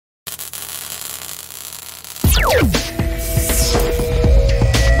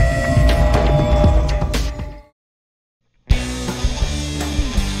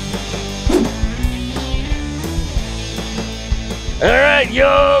Alright,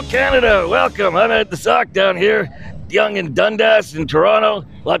 yo, Canada, welcome. I'm at the Sock down here, young in Dundas in Toronto.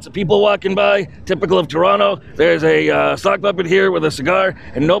 Lots of people walking by, typical of Toronto. There's a sock puppet here with a cigar,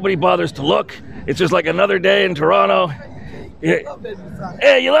 and nobody bothers to look. It's just like another day in Toronto.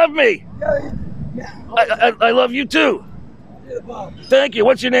 Hey, you love me? I love you too. Thank you.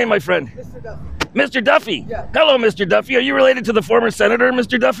 What's your name, my friend? Mr. Duffy. Mr. Duffy? Yeah. Hello, Mr. Duffy. Are you related to the former senator,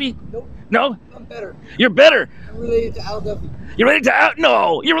 Mr. Duffy? Nope. No? I'm better. You're better? I'm related to Al Duffy. You're related to Al?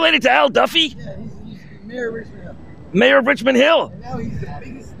 No. You're related to Al Duffy? Yeah, he's mayor of Richmond Hill. Mayor of Richmond Hill? And now he's the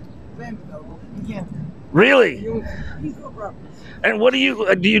biggest land developer in Canada. Really? He's no properties. And what do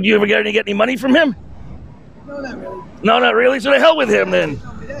you ever get any money from him? No, not really. No, not really. So to hell with him then.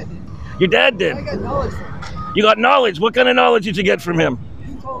 No, my dad did. Your dad did. I got knowledge from him. You got knowledge. What kind of knowledge did you get from him?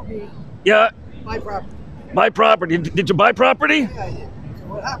 He told me Yeah. buy property. Buy property. Did you buy property? Yeah, I did. So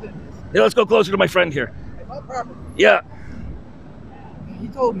what happened is Yeah, let's go closer to my friend here. I bought property. Yeah. He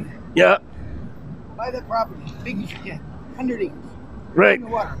told me Yeah. buy that property as big as you can. 100 acres. Right. In the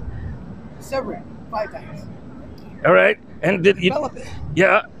water. Sever it 5 times. All right. And did you? Develop it.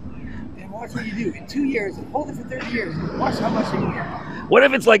 Yeah. And watch what you do. In 2 years, and hold it for 30 years. And watch how much you can get. What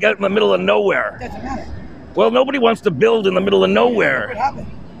if it's like out in the middle of nowhere? Doesn't matter. Well, nobody wants to build in the middle of What nowhere. happened?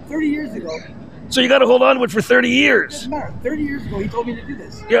 30 years ago. So you got to hold on to it for 30 years. Doesn't matter. 30 years ago, he told me to do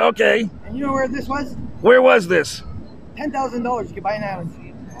this. Yeah. Okay. And you know where this was? Where was this? $10,000 you could buy an island.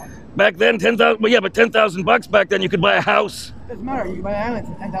 Back then, 10,000. Well, yeah, but $10,000 back then, you could buy a house. Doesn't matter. You can buy an island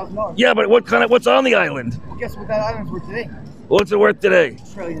for $10,000. Yeah, but what's on the island? Well, guess what that island's worth today? What's it worth today?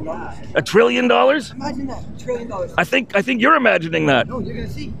 $1 trillion. $1 trillion? Imagine that. $1 trillion. I think you're imagining that. No, you're gonna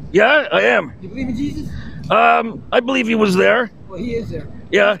see. Yeah, I am. You believe in Jesus? I believe he was there. Well, he is there.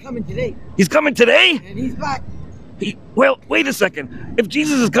 Yeah. He's coming today, He's coming today? and he's back. Well, wait a second. If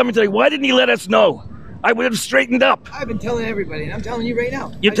Jesus is coming today, why didn't he let us know? I would have straightened up. I've been telling everybody, and I'm telling you right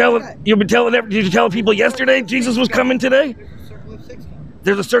now. You've been telling did you tell people yesterday There's Jesus was coming today? a circle of 6 coming.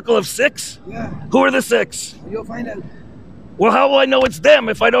 There's a circle of 6? Yeah. Who are the 6? You'll find out. Well, how will I know it's them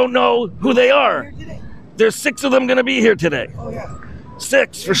if I don't know who they are? Here today. There's 6 of them going to be here today. Oh yeah.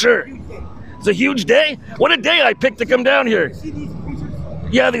 6 for sure. Huge day. It's a huge day. What a day I picked to come down here. You see these preachers?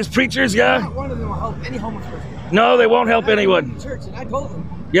 Yeah, these preachers, yeah. Not one of them will help any homeless person. No, they won't help I went anyone. to church, and I told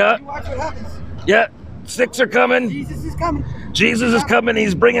them. Yeah. You watch what happens. Yeah, 6 are coming. Jesus is coming. Jesus is coming.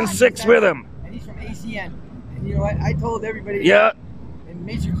 He's bringing 6 with him. And he's from ACN. And you know what? I told everybody. Yeah. And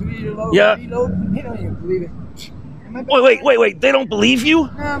made sure to load. Yeah. Reload. They don't even believe it. And my best Wait. friend- They don't believe you?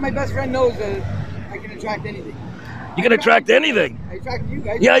 No, my best friend knows that I can attract anything. You can attract anything. I attract you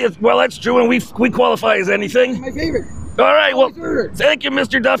guys. Yeah, well, that's true, and we qualify as anything. My favorite. All right, well, Always ordered. thank you,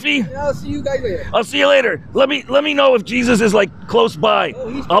 Mr. Duffy. And I'll see you guys later. I'll see you later. Let me know if Jesus is like close by. Oh,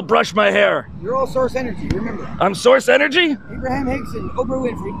 he's- I'll brush my hair. You're all source energy. Remember that. I'm Source Energy? Abraham Hicks and Oprah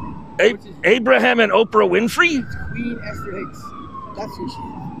Winfrey. which is Abraham and Oprah Winfrey? Queen Esther Hicks. That's who she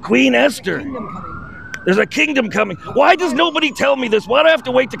is. Queen Esther. Kingdom coming. There's a kingdom coming. Why does nobody tell me this? Why do I have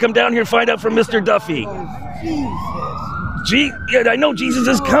to wait to come down here and find out from Mr. Duffy? Oh, Jesus. Yeah, I know Jesus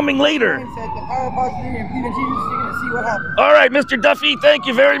is coming later. Said the power of positivity and believe in Jesus, you're going to see what happens. All right, Mr. Duffy, thank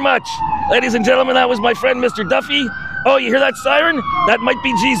you very much. Ladies and gentlemen, that was my friend, Mr. Duffy. Oh, you hear that siren? That might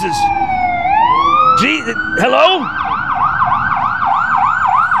be Jesus. Hello?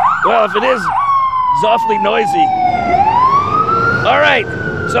 Well, if it is, it's awfully noisy. All right,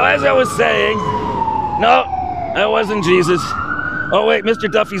 so as I was saying, no, that wasn't Jesus. Oh, wait,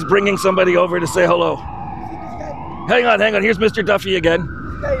 Mr. Duffy's bringing somebody over to say hello. See this guy? Hang on. Here's Mr. Duffy again.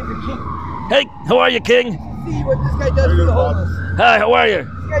 This guy is a king. Hey, how are you, King? See what this guy does for the homeless. Hi, how are you?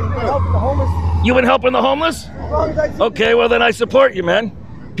 This guy's been helping the homeless You been helping the homeless? as long as I see. Okay, well then I support you, man.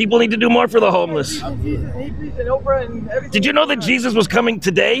 People need to do more for the homeless. Jesus, and he believes in Oprah and everything. Did you know that Jesus was coming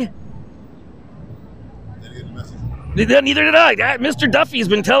today? Neither did I. Mr. Duffy's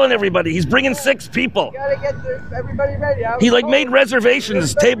been telling everybody. He's bringing 6 people. You gotta get everybody ready. He made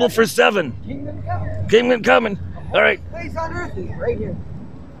reservations, table for 7. Kingdom coming. Kingdom coming. All right. Place on earth is right here.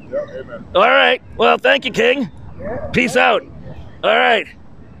 Yeah, amen. All right. Well, thank you, King. Yeah. Peace out. All right.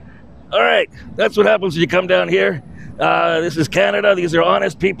 All right. That's what happens when you come down here. This is Canada. These are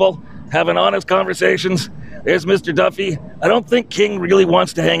honest people having honest conversations. There's Mr. Duffy. I don't think King really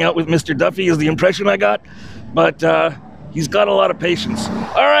wants to hang out with Mr. Duffy is the impression I got, but he's got a lot of patience.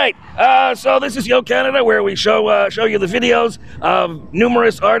 All right. So this is Yo Canada, where we show you the videos of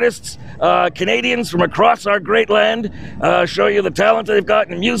numerous artists, Canadians from across our great land, show you the talent that they've got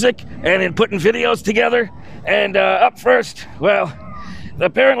in music and in putting videos together. And up first, well,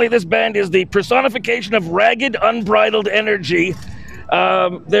 apparently this band is the personification of ragged, unbridled energy.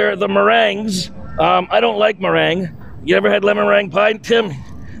 They're the Meringues. I don't like meringue. You ever had lemon meringue pie, Tim?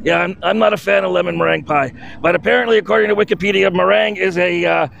 Yeah, I'm not a fan of lemon meringue pie. But apparently, according to Wikipedia, meringue is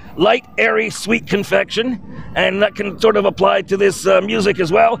a light, airy, sweet confection. And that can sort of apply to this music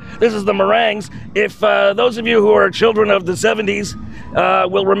as well. This is the Meringues. If those of you who are children of the 70s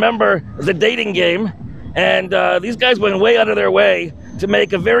will remember the dating game, and these guys went way out of their way to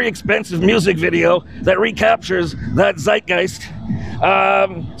make a very expensive music video that recaptures that zeitgeist.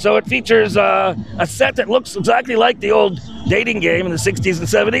 So it features a set that looks exactly like the old dating game in the 60s and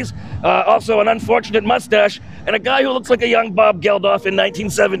 70s. Also an unfortunate mustache, and a guy who looks like a young Bob Geldof in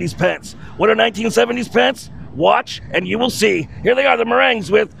 1970s pants. What are 1970s pants? Watch and you will see. Here they are, the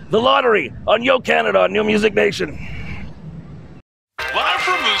Meringues with The Lottery on Yo Canada on New Music Nation. Live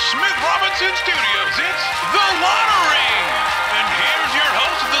from the Smith Robinson Studios, it's The Lottery! And here's your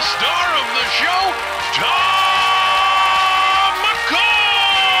host, the star of the show, Tom McCoy!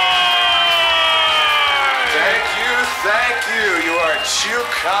 Thank you. You are too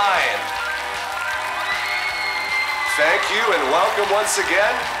kind. Thank you and welcome once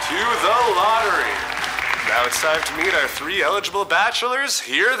again to The Lottery. Now it's time to meet our 3 eligible bachelors.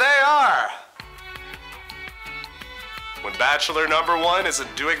 Here they are. When bachelor number 1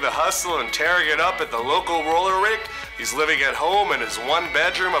 isn't doing the hustle and tearing it up at the local roller rink, he's living at home in his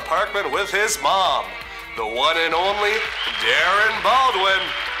 1-bedroom apartment with his mom, the one and only Darren Baldwin.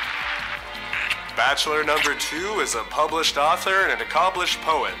 Bachelor number 2 is a published author and an accomplished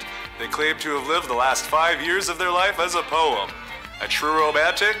poet. They claim to have lived the last 5 years of their life as a poem. A true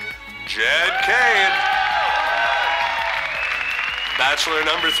romantic, Jed Kane. Bachelor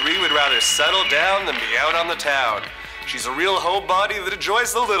number 3 would rather settle down than be out on the town. She's a real homebody that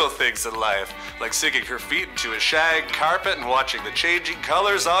enjoys the little things in life, like sinking her feet into a shag carpet and watching the changing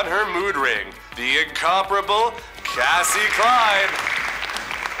colors on her mood ring. The incomparable Cassie Klein.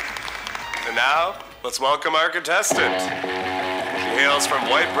 And now, let's welcome our contestant. She hails from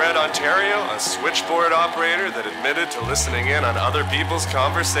White Bread, Ontario, a switchboard operator that admitted to listening in on other people's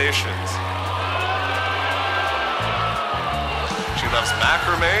conversations. She loves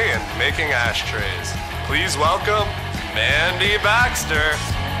macrame and making ashtrays. Please welcome Mandy Baxter.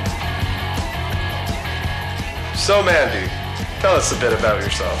 So Mandy, tell us a bit about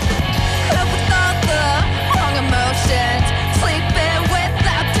yourself. Up with all the wrong emotions, sleeping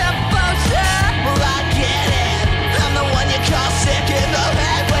without devotion. Well, I get it. I'm the one you call sick in the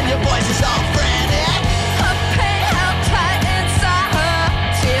head when your voice is all frantic. Her pain held tight inside her.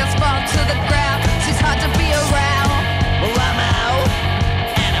 Tears fall to the ground. She's hard to be around. Well, I'm out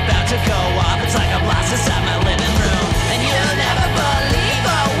and about to go off. It's like I'm lost inside my living room, and you'll never believe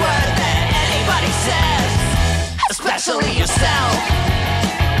a word that anybody says, especially yourself.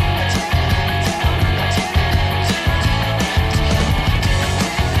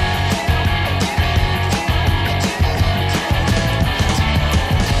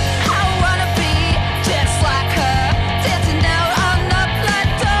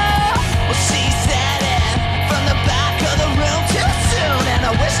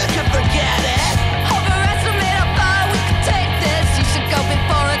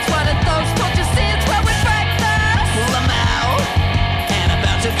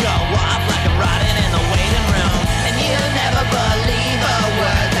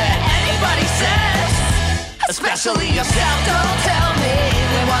 Especially yourself, don't tell me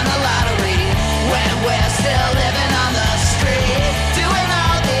we won the lottery when we're still living on the street, doing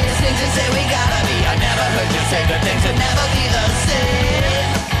all these things you say we gotta be. I never heard you say good things would never be the same.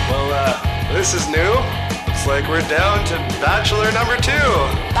 Well, this is new. Looks like we're down to bachelor number 2.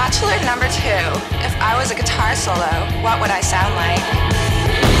 Bachelor number 2. If I was a guitar solo, what would I sound like?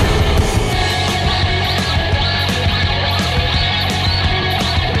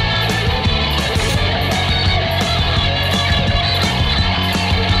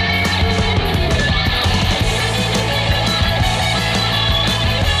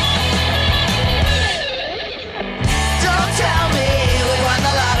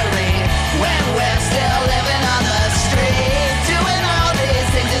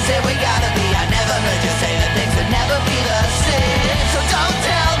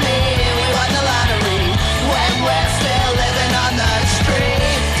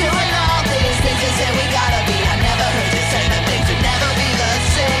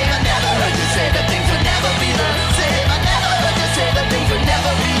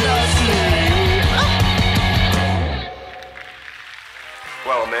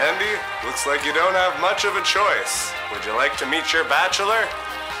 Well, Mandy, looks like you don't have much of a choice. Would you like to meet your bachelor?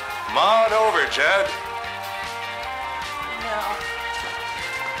 Come on over, Jed. No.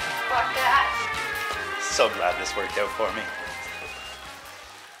 Fuck that. So glad this worked out for me.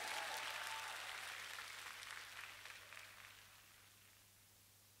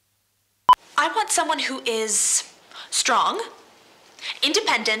 I want someone who is strong,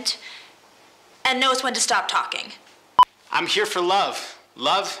 independent, and knows when to stop talking. I'm here for love.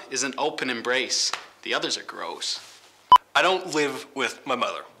 Love is an open embrace. The others are gross. I don't live with my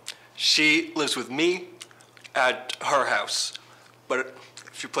mother. She lives with me at her house. But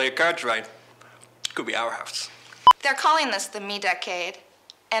if you play your cards right, it could be our house. They're calling this the me decade,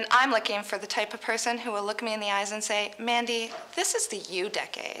 and I'm looking for the type of person who will look me in the eyes and say, Mandy, this is the you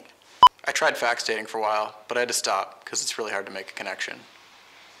decade. I tried fax dating for a while, but I had to stop because it's really hard to make a connection.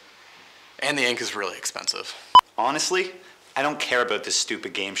 And the ink is really expensive. Honestly, I don't care about this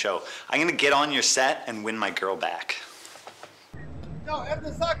stupid game show. I'm gonna get on your set and win my girl back. Yo,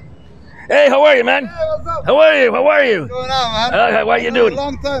 Evrlove suck. Hey, how are you, man? Hey, what's up? How are you? How are you? What's going on, man? How are you doing? A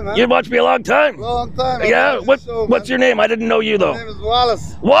long time, man. You watched me a long time? Long time. Yeah? What's your name? I didn't know you, though. My name is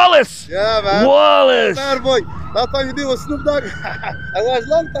Wallace. Wallace! Yeah, man. Wallace! Bad boy. Last time you did was Snoop Dogg. I watched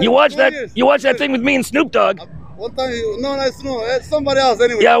long time. You watched 2 that? years. You watched that thing with me and Snoop Dogg? One time it's somebody else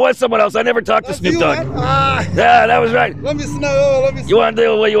anyway. Yeah, it was someone else. I never talked to That's Snoop you, Dogg. man. Ah. Yeah, that was right. Let me see. You want to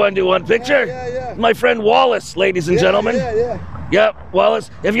do what you want to do? One picture? Yeah. My friend Wallace, ladies and gentlemen. Yeah. Yeah, Wallace.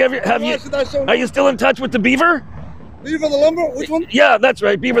 Have you? Are you still in touch with the Beaver? Beaver the Lumber? Which one? Yeah, that's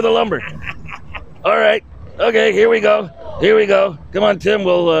right. Beaver the Lumber. All right. Okay, here we go. Come on, Tim.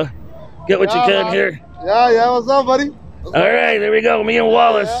 We'll get what you can man. here. Yeah. What's up, buddy? All right, there we go. Me and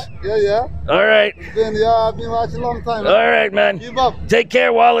Wallace. Yeah. All right. I've been watching a long time. All right, man. Keep up. Take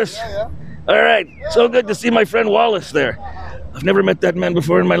care, Wallace. Yeah. All right. So good to see my friend Wallace there. I've never met that man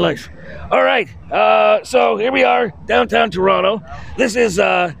before in my life. All right. So here we are, downtown Toronto. This is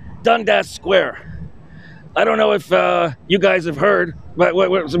Dundas Square. I don't know if you guys have heard, but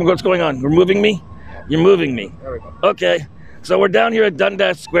what's going on? We're moving me? You're moving me. There we go. Okay. So we're down here at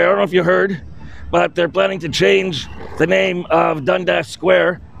Dundas Square. I don't know if you heard, but they're planning to change the name of Dundas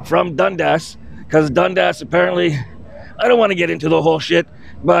Square from Dundas, because Dundas apparently, I don't want to get into the whole shit,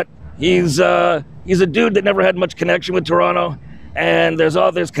 but he's a dude that never had much connection with Toronto, and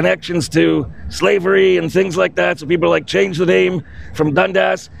there's connections to slavery and things like that, so people are like, change the name from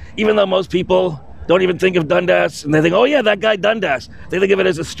Dundas, even though most people don't even think of Dundas, and they think, oh yeah, that guy Dundas. They think of it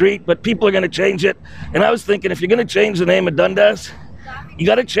as a street, but people are going to change it. And I was thinking, if you're going to change the name of Dundas, you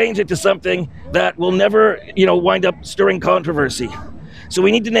got to change it to something that will never, wind up stirring controversy. So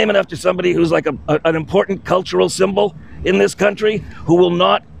we need to name it after somebody who's like an important cultural symbol in this country, who will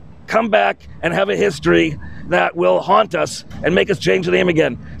not come back and have a history that will haunt us and make us change the name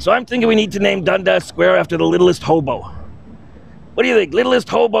again. So I'm thinking we need to name Dundas Square after the littlest hobo. What do you think? Littlest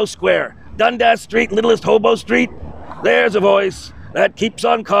Hobo Square. Dundas Street, Littlest Hobo Street. There's a voice that keeps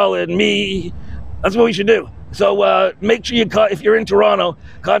on calling me. That's what we should do. So make sure if you're in Toronto,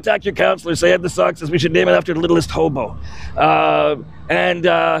 contact your councillor, say Ed the Sock says we should name it after the littlest hobo. Well,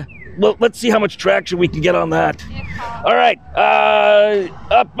 let's see how much traction we can get on that. All right,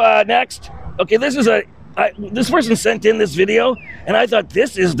 up next. Okay, this person sent in this video, and I thought,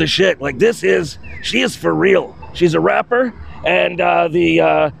 this is the shit. Like, she is for real. She's a rapper, and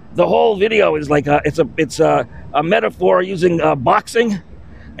the whole video is like it's a metaphor using boxing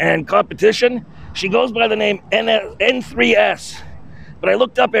and competition. She goes by the name N3S, but I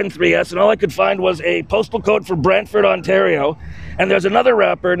looked up N3S, and all I could find was a postal code for Brantford, Ontario, and there's another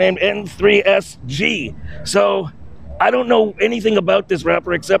rapper named N3SG. So I don't know anything about this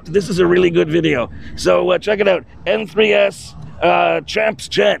rapper except this is a really good video. So check it out, N3S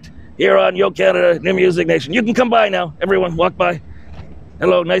Chant here on Yo Canada New Music Nation. You can come by now, everyone, walk by.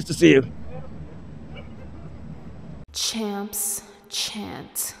 Hello, nice to see you. Champs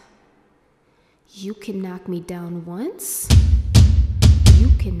chant. You can knock me down once. You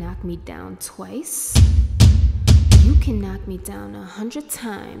can knock me down twice. You can knock me down 100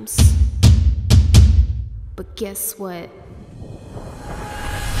 times. But guess what?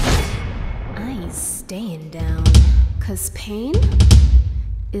 I ain't staying down. 'Cause pain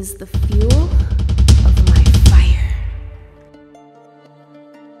is the fuel of my fire.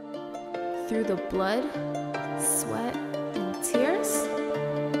 Through the blood, sweat, and tears,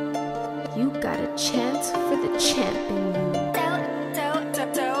 you gotta chant for the champ in you.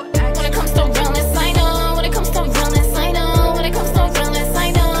 When it comes to realness, I know. When it comes to realness, I know. When it comes to realness,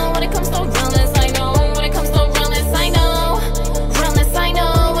 I know. When it comes to realness, I know. When it comes to realness, I know. Realness, I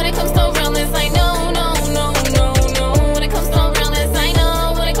know. When it comes to realness, I know. No. When it comes to realness, I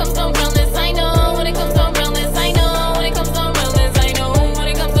know. When it comes to realness, I know. When it comes to realness, I know. When it comes to realness, I know. When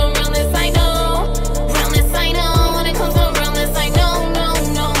it comes to realness, I know. Realness, I know. When it comes to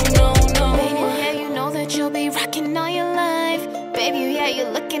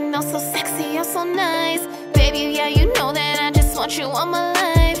all my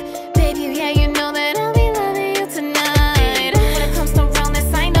life. Baby, yeah, you know that I'll be loving you tonight. When it comes to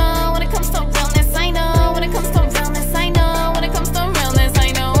realness, I know. When it comes to realness, I know. When it comes to realness, I know. When it comes to realness,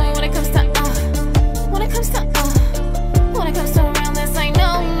 I know. When it comes to when it comes to when it comes to realness, I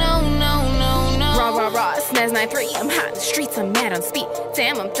know. No. Raw, Snaz 9-3, I'm hot in the streets, I'm mad on speed.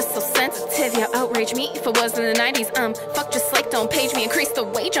 Damn, I'm just so sensitive, you outrage me. If it was in the 90s, fuck just like don't page me. Increase the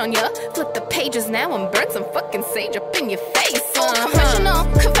wage on ya, flip the pages now and burn some fucking sage up in your face.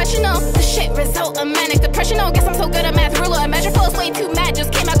 Confessional, the shit result of manic depressional. Guess I'm so good at math, ruler, measure flows way too mad.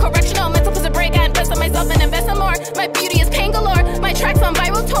 Just came out correctional, mental was a break, I invest in myself and invest in more. My beauty is pain galore, my tracks on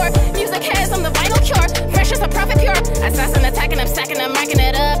viral tour. Music has, I'm the vital cure, fresh as a prophet pure. Assassin attacking, I'm stacking, I'm marking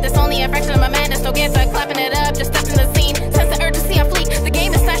it up. That's only a fraction of my madness, don't get stuck clapping it up. Just stepped in the scene, sense the urgency on fleek. The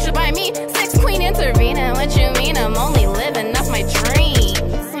game is snatched by me, six queen intervening. What you mean, I'm only living off my dreams.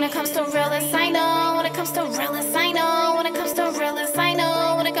 When it comes to realist, I know. When it comes to realist, I know. When it comes to realist, I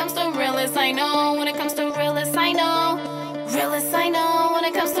know. When it comes to realist, I know. When it comes to realist, I know. Realist, I know. When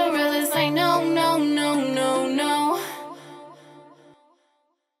it comes to realist, I know. No.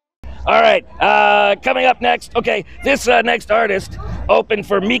 All right, coming up next. Okay, this next artist opened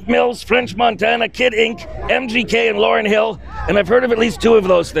for Meek Mill's, French Montana, Kid Ink, MGK, and Lauryn Hill, and I've heard of at least two of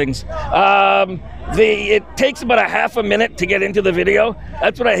those things. It takes about a half a minute to get into the video.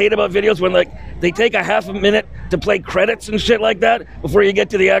 That's what I hate about videos, when like they take a half a minute to play credits and shit like that before you get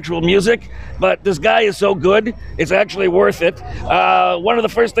to the actual music. But this guy is so good, it's actually worth it. One of the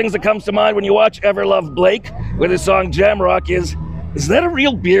first things that comes to mind when you watch Evrlove Blake with his song Jamrock is that a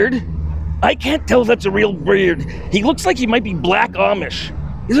real beard? I can't tell if that's a real beard. He looks like he might be black Amish.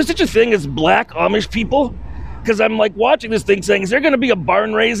 Is there such a thing as black Amish people? Because I'm like watching this thing saying, is there going to be a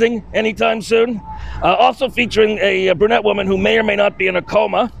barn raising anytime soon? Also featuring a brunette woman who may or may not be in a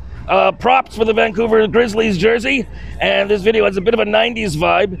coma. Props for the Vancouver Grizzlies jersey. And this video has a bit of a 90s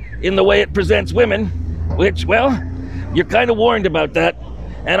vibe in the way it presents women, which, well, you're kind of warned about that.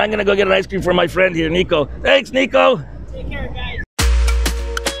 And I'm going to go get an ice cream for my friend here, Nico. Thanks, Nico. Take care, guys.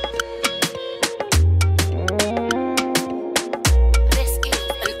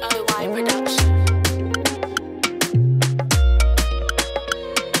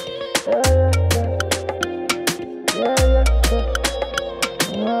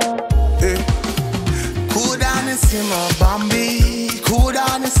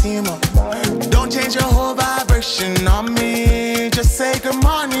 Don't change your whole vibration on me. Just say good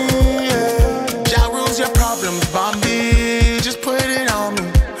morning. Yeah. Ja rules your problems, Bambi. Just put it on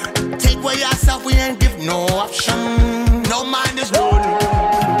me. Take away yourself, we ain't give no option. No mind is rolling.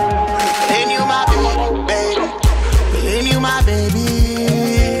 Claim you my baby. Claim you my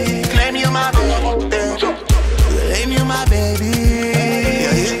baby. Claim you my baby. Claim you my baby. You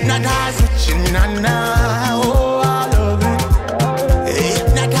hypnotize with you, nah.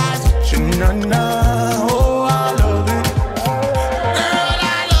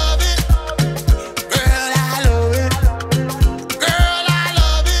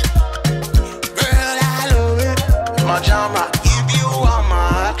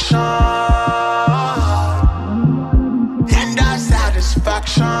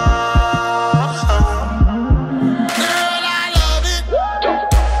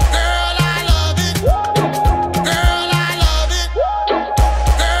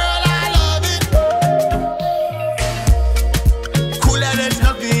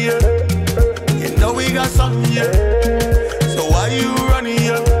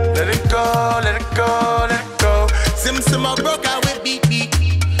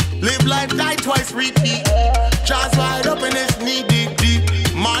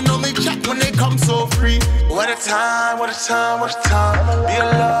 What a time, be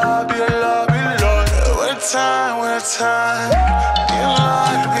alive, be alive, be alive. What a time, be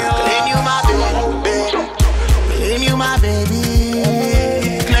alive, be alive. Claim you my baby, claim you my baby,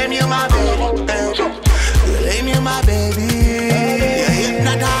 claim you my baby, claim you my baby. You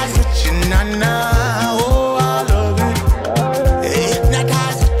hypnotize with you, nah. Oh, I love it. You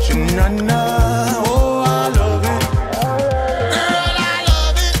hypnotize with you, nah. Oh, I love it. Girl, I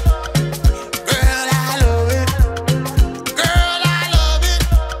love it. Girl, I love it. Girl, I love it.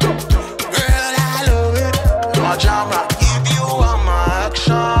 Girl, I love it. My Jamrock, give you all my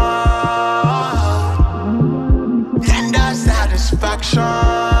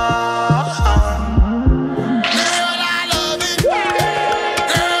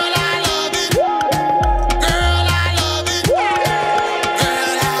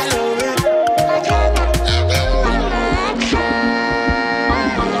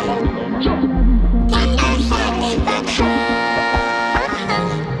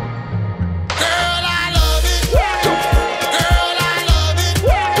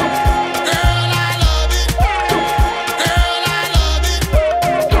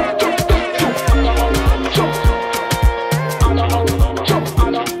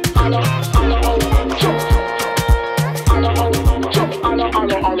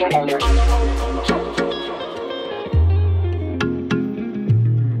All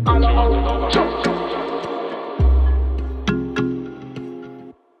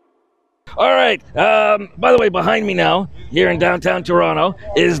right. By the way, behind me now, here in downtown Toronto,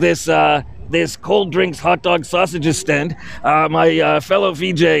 is this this cold drinks, hot dog, sausages stand. My fellow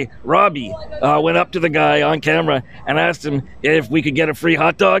VJ, Robbie, went up to the guy on camera and asked him if we could get a free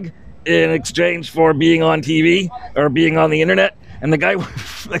hot dog in exchange for being on TV or being on the internet. And the guy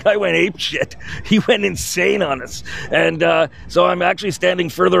went ape shit. He went insane on us. And so I'm actually standing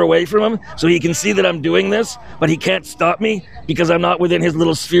further away from him so he can see that I'm doing this, but he can't stop me because I'm not within his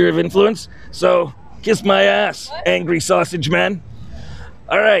little sphere of influence. So kiss my ass, angry sausage man.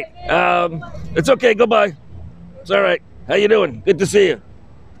 All right. It's okay. Go bye. It's all right. How you doing? Good to see you.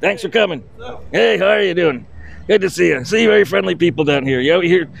 Thanks for coming. Hey, how are you doing? Good to see you. See very friendly people down here. You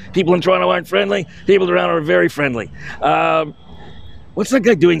hear people in Toronto aren't friendly. People around are very friendly. What's that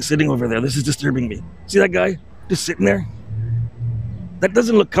guy doing sitting over there? This is disturbing me. See that guy just sitting there? That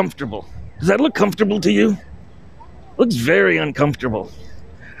doesn't look comfortable. Does that look comfortable to you? Looks very uncomfortable.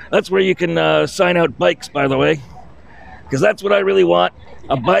 That's where you can sign out bikes, by the way. Because that's what I really want.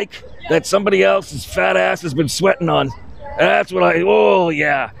 A bike that somebody else's fat ass has been sweating on. That's what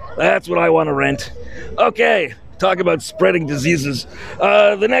that's what I want to rent. Okay. Talk about spreading diseases.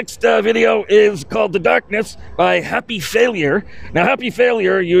 The next video is called The Darkness by Happy Failure. Now, Happy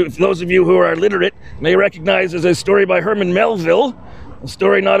Failure, those of you who are literate, may recognize as a story by Herman Melville. A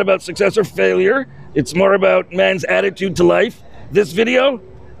story not about success or failure. It's more about man's attitude to life. This video,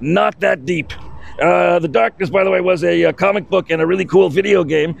 not that deep. The Darkness, by the way, was a comic book and a really cool video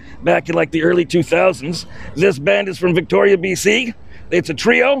game back in like the early 2000s. This band is from Victoria, BC. It's a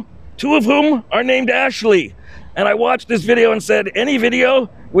trio, two of whom are named Ashley. And I watched this video and said, any video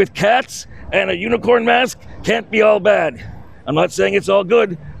with cats and a unicorn mask can't be all bad. I'm not saying it's all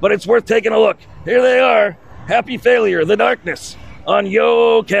good, but it's worth taking a look. Here they are, Happy Failure, The Darkness, on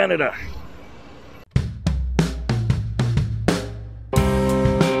Yo Canada.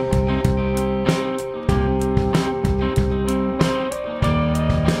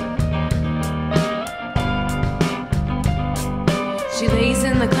 She lays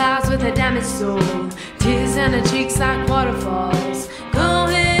in the clouds with her damaged soul, tears on her cheeks like waterfalls,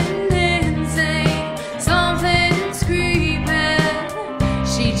 going insane, something's creeping.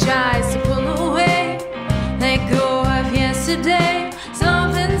 She tries to pull away, let go of yesterday.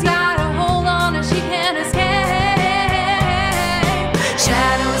 Something's got a hold on her, she can't escape.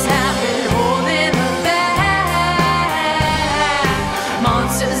 Shadows have been holding her back,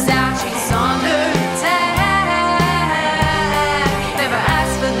 monsters out, she's under attack. Never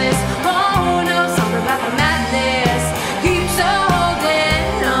asked for this, oh no, something about the madness keeps her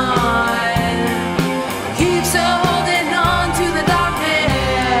holding on to the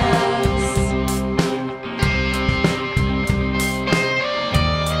darkness.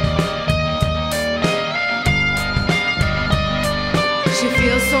 She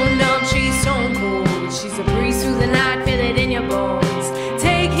feels so numb, she's stone cold. She's a breeze through the night, feel it in your bones.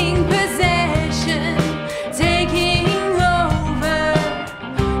 Taking possession, taking over.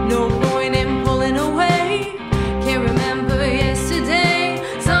 No point in pulling away. Can't remember yesterday.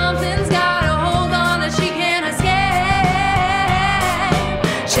 Something's got a hold on her, she can't escape.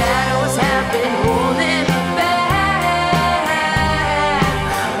 Shadows have been holding her back.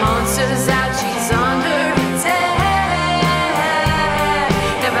 Monsters out, she's under attack.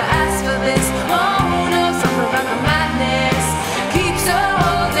 Never asked for this, oh no, something about the madness keeps her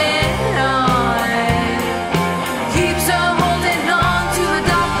holding on to the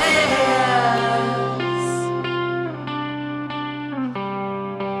darkness.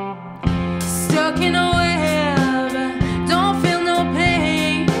 Stuck in a web, don't feel no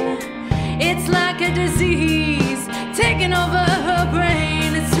pain. It's like a disease taking over her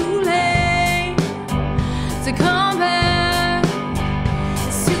brain. It's too late to come back.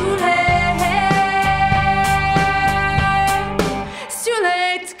 It's too late. It's too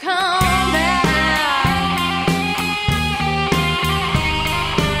late to come back.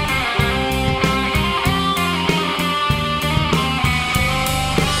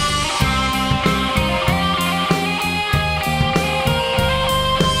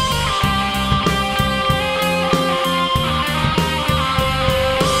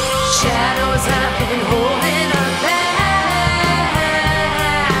 Shadows have been holding her back.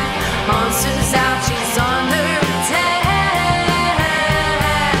 Monsters out, she's under attack.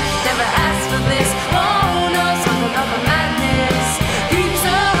 Never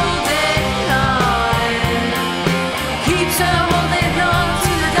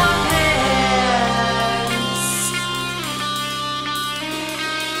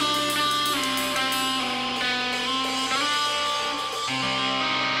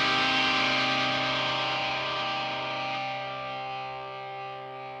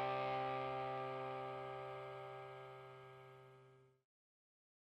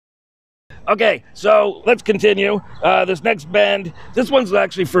Okay, so let's continue. This next band, this one's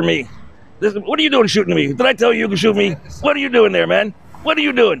actually for me. What are you doing shooting me? Did I tell you can shoot me? What are you doing there, man? What are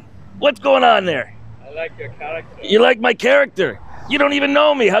you doing? What's going on there? I like your character. You like my character? You don't even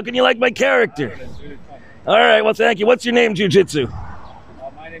know me. How can you like my character? All right, well, thank you. What's your name, Jiu-Jitsu?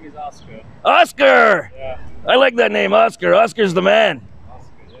 My name is Oscar. Oscar! Yeah. I like that name, Oscar. Oscar's the man.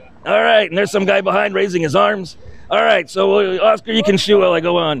 Oscar, yeah. All right, and there's some guy behind raising his arms. All right, so Oscar, you can shoot while I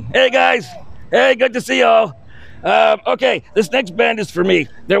go on. Hey, guys. Hey, good to see y'all. Okay, this next band is for me.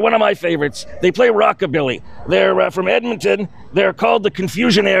 They're one of my favorites. They play rockabilly. They're from Edmonton. They're called the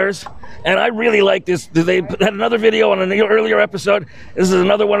Confusionaires, and I really like this. They had another video on an earlier episode. This is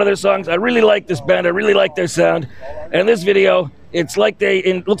another one of their songs. I really like this band. I really like their sound. And this video, it's like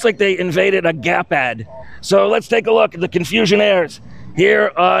looks like they invaded a Gap ad. So let's take a look at the Confusionaires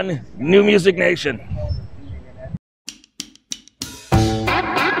here on New Music Nation.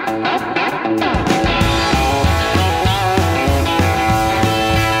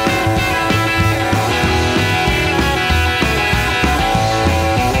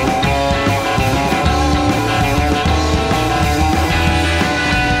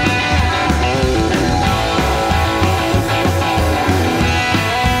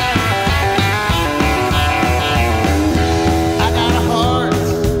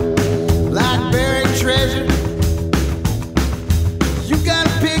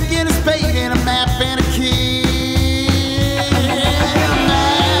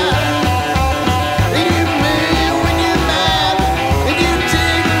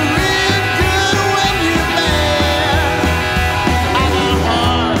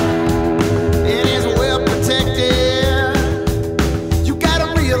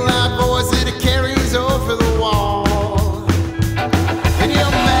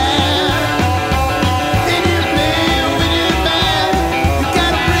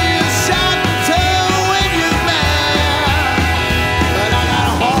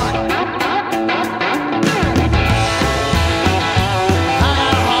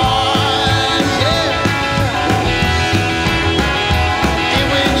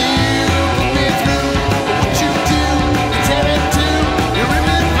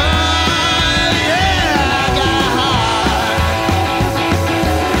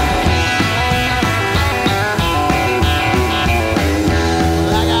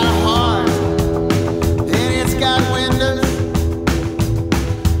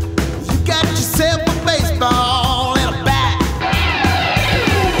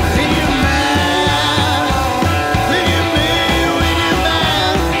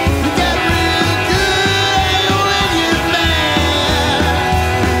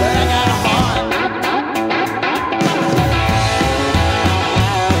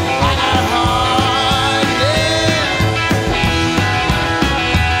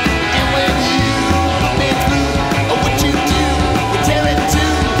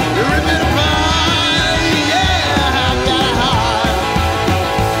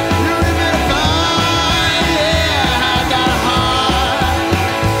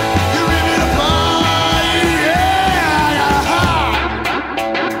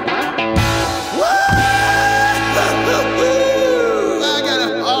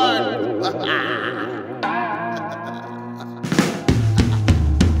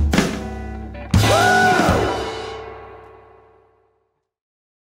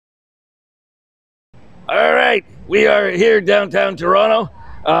 We are here downtown Toronto.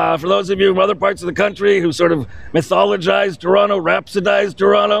 For those of you from other parts of the country who sort of mythologized Toronto, rhapsodized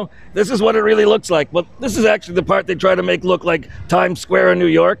Toronto, this is what it really looks like. But this is actually the part they try to make look like Times Square in New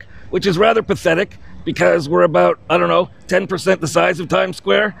York, which is rather pathetic because we're about, I don't know, 10% the size of Times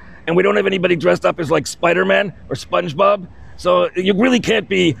Square, and we don't have anybody dressed up as like Spider-Man or SpongeBob. So you really can't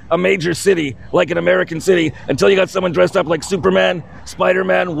be a major city like an American city until you got someone dressed up like Superman,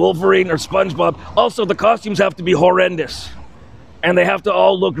 Spider-Man, Wolverine, or SpongeBob. Also, the costumes have to be horrendous, and they have to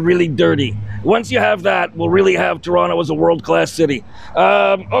all look really dirty. Once you have that, we'll really have Toronto as a world-class city.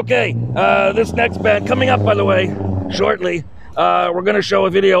 This next band, coming up, by the way, shortly, we're going to show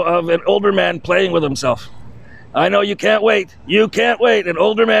a video of an older man playing with himself. I know you can't wait. You can't wait. An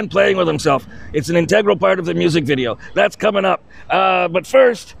older man playing with himself. It's an integral part of the music video. That's coming up. But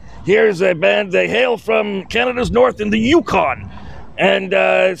first, here's a band. They hail from Canada's north in the Yukon. And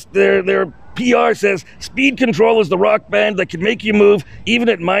their PR says, Speed Control is the rock band that can make you move even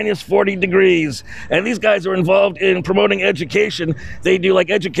at minus 40 degrees. And these guys are involved in promoting education. They do like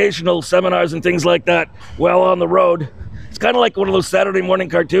educational seminars and things like that while on the road. It's kind of like one of those Saturday morning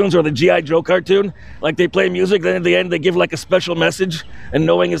cartoons or the G.I. Joe cartoon. Like they play music, then at the end they give like a special message, and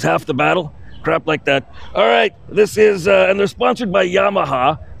knowing is half the battle. Crap like that. All right, this is, and they're sponsored by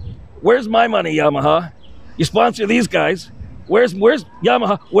Yamaha. Where's my money, Yamaha? You sponsor these guys. Where's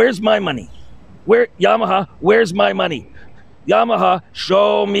Yamaha? Where's my money? Yamaha, where's my money? Yamaha,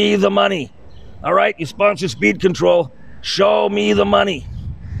 show me the money. All right, you sponsor Speed Control. Show me the money.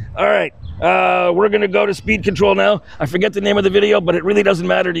 All right, we're going to go to Speed Control now. I forget the name of the video, but it really doesn't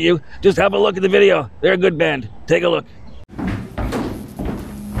matter to you. Just have a look at the video. They're a good band. Take a look.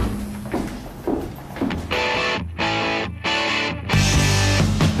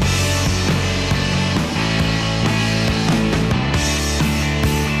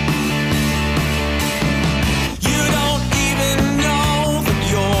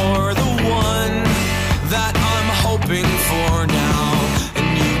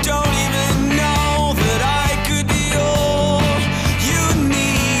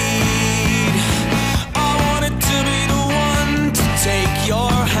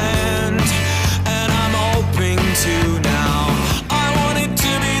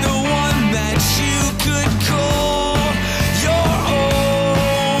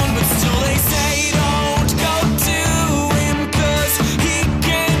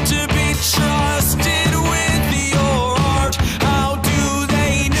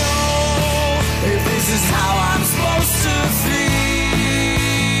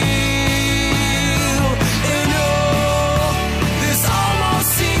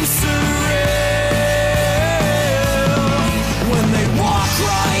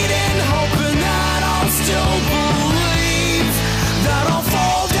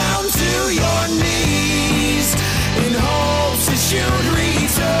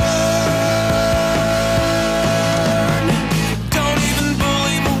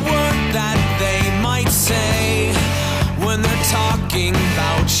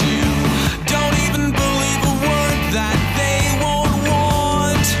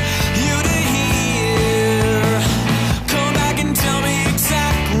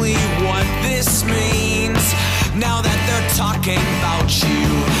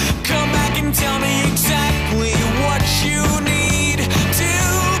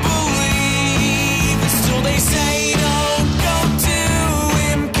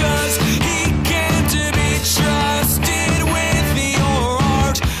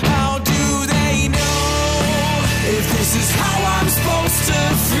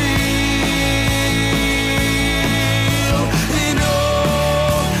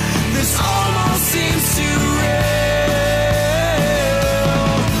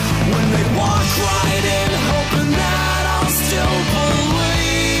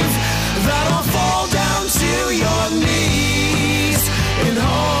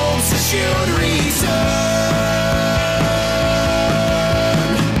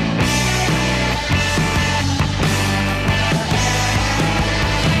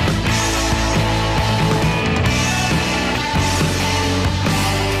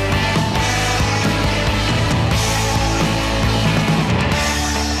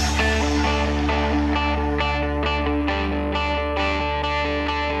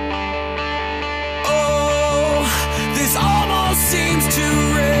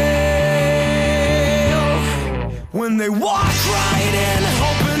 When they walk right in,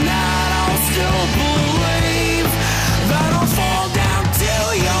 hoping that I'll still believe that I'll fall down to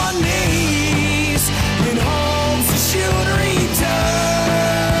your knees in hopes that you'd return.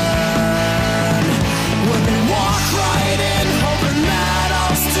 When they walk right in, hoping that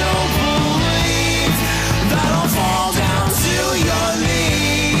I'll still believe that I'll fall down to your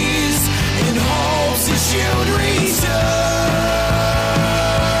knees in hopes that you'd return.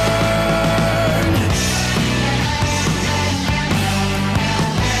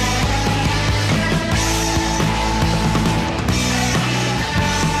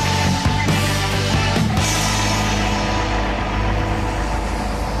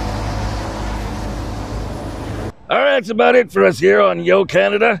 All right, that's about it for us here on Yo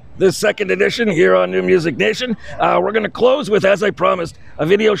Canada, this second edition here on New Music Nation. We're going to close with, as I promised, a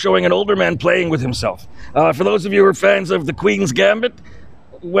video showing an older man playing with himself. For those of you who are fans of The Queen's Gambit,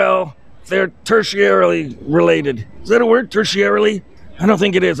 well, they're tertiarily related. Is that a word, tertiarily? I don't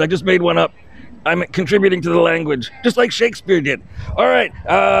think it is. I just made one up. I'm contributing to the language, just like Shakespeare did. All right,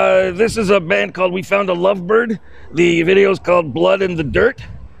 this is a band called We Found a Lovebird. The video is called Blood in the Dirt.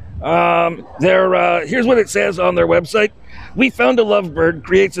 Here's what it says on their website. We Found a Lovebird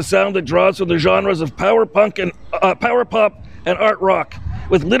creates a sound that draws from the genres of power punk and power pop and art rock.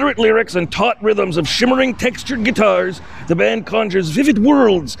 With literate lyrics and taut rhythms of shimmering textured guitars, the band conjures vivid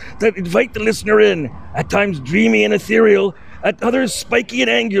worlds that invite the listener in. At times dreamy and ethereal, at others spiky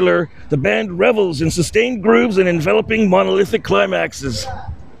and angular, the band revels in sustained grooves and enveloping monolithic climaxes.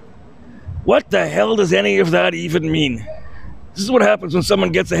 What the hell does any of that even mean? This is what happens when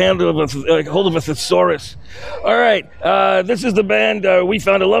someone gets a hold of a thesaurus. All right, this is the band We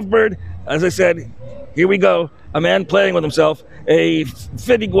Found a Lovebird. As I said, here we go. A man playing with himself. A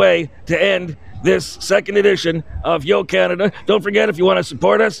fitting way to end this second edition of Yo Canada. Don't forget, if you want to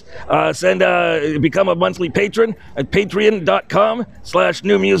support us, become a monthly patron at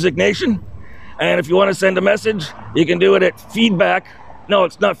patreon.com/newmusicnation. And if you want to send a message, you can do it at feedback. No,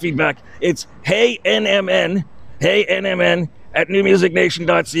 it's not feedback. It's HeyNMN at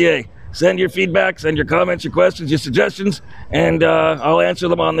newmusicnation.ca. Send your feedback, send your comments, your questions, your suggestions, and I'll answer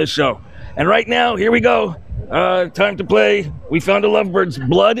them on this show. And right now, here we go. Time to play We Found a Lovebird's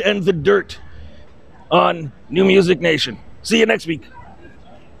Blood and the Dirt on New Music Nation. See you next week.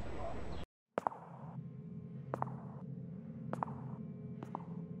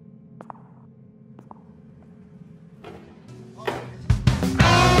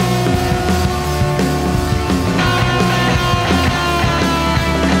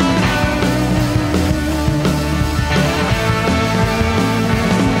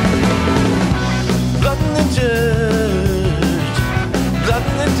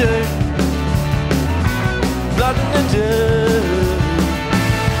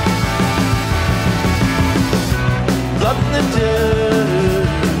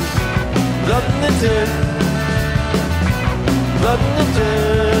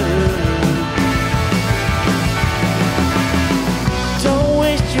 Don't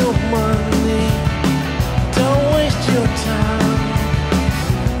waste your money, don't waste your time,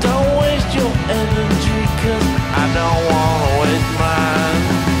 don't waste your energy, 'cause I don't wanna waste mine.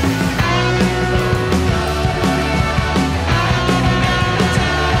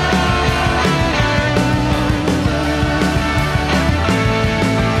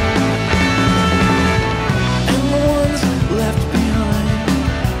 And the ones left behind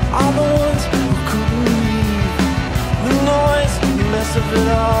are the ones who couldn't leave. The noise, the mess of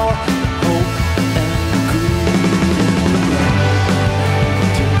it all,